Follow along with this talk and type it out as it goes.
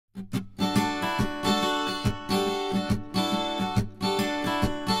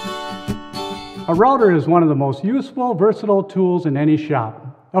A router is one of the most useful, versatile tools in any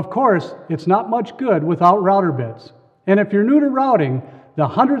shop. Of course, it's not much good without router bits. And if you're new to routing, the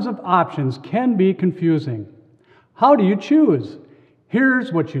hundreds of options can be confusing. How do you choose?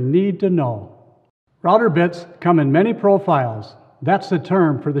 Here's what you need to know. Router bits come in many profiles. That's the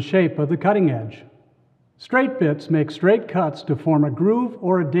term for the shape of the cutting edge. Straight bits make straight cuts to form a groove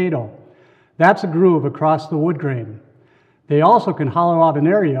or a dado. That's a groove across the wood grain. They also can hollow out an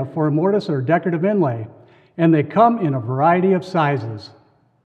area for a mortise or decorative inlay, and they come in a variety of sizes.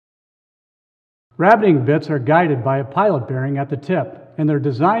 Rabbeting bits are guided by a pilot bearing at the tip, and they're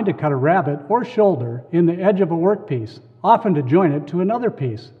designed to cut a rabbet or shoulder in the edge of a workpiece, often to join it to another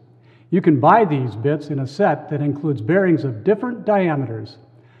piece. You can buy these bits in a set that includes bearings of different diameters.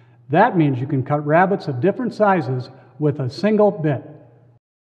 That means you can cut rabbets of different sizes with a single bit.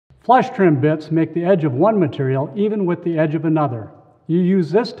 Flush trim bits make the edge of one material even with the edge of another. You use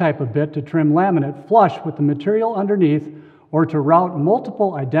this type of bit to trim laminate flush with the material underneath or to route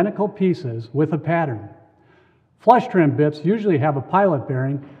multiple identical pieces with a pattern. Flush trim bits usually have a pilot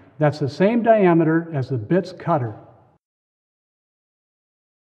bearing that's the same diameter as the bit's cutter.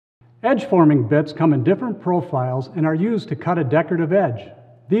 Edge forming bits come in different profiles and are used to cut a decorative edge.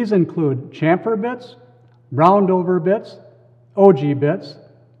 These include chamfer bits, round over bits, Ogee bits,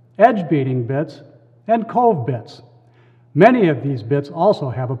 edge beating bits, and cove bits. Many of these bits also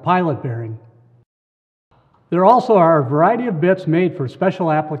have a pilot bearing. There also are a variety of bits made for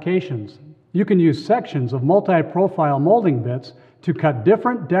special applications. You can use sections of multi-profile molding bits to cut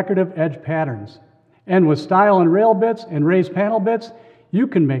different decorative edge patterns. And with stile and rail bits and raised panel bits, you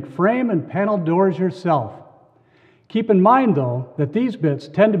can make frame and panel doors yourself. Keep in mind, though, that these bits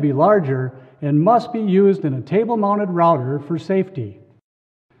tend to be larger and must be used in a table-mounted router for safety.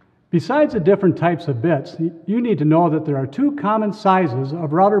 Besides the different types of bits, you need to know that there are two common sizes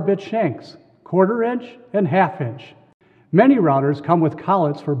of router bit shanks, 1/4 inch and 1/2 inch. Many routers come with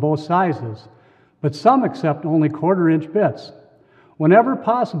collets for both sizes, but some accept only 1/4 inch bits. Whenever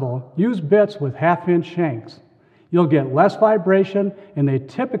possible, use bits with 1/2 inch shanks. You'll get less vibration and they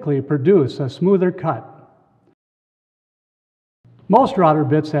typically produce a smoother cut. Most router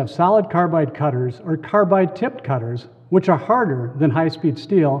bits have solid carbide cutters or carbide tipped cutters, which are harder than high-speed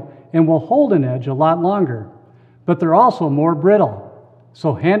steel and will hold an edge a lot longer, but they're also more brittle,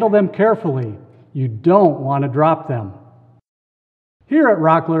 so handle them carefully. You don't want to drop them. Here at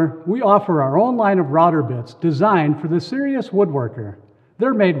Rockler, we offer our own line of router bits designed for the serious woodworker.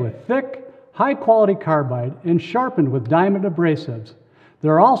 They're made with thick, high-quality carbide and sharpened with diamond abrasives.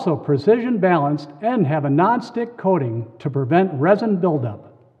 They're also precision balanced and have a non-stick coating to prevent resin buildup.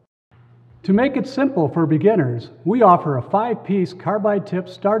 To make it simple for beginners, we offer a 5-piece carbide tip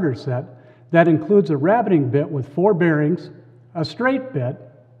starter set that includes a rabbeting bit with 4 bearings, a straight bit,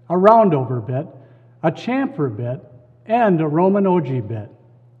 a roundover bit, a chamfer bit, and a Roman Ogee bit.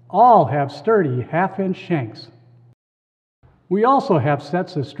 All have sturdy 1/2 inch shanks. We also have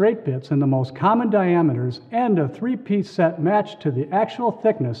sets of straight bits in the most common diameters and a 3-piece set matched to the actual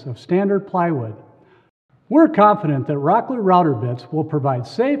thickness of standard plywood. We're confident that Rockler router bits will provide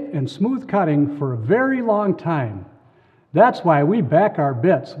safe and smooth cutting for a very long time. That's why we back our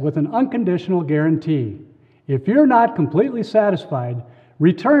bits with an unconditional guarantee. If you're not completely satisfied,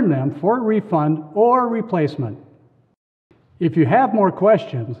 return them for a refund or replacement. If you have more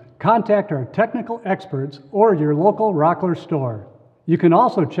questions, contact our technical experts or your local Rockler store. You can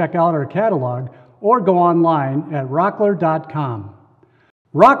also check out our catalog or go online at rockler.com.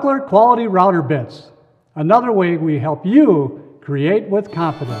 Rockler Quality Router Bits. Another way we help you create with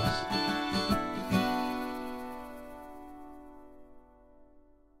confidence.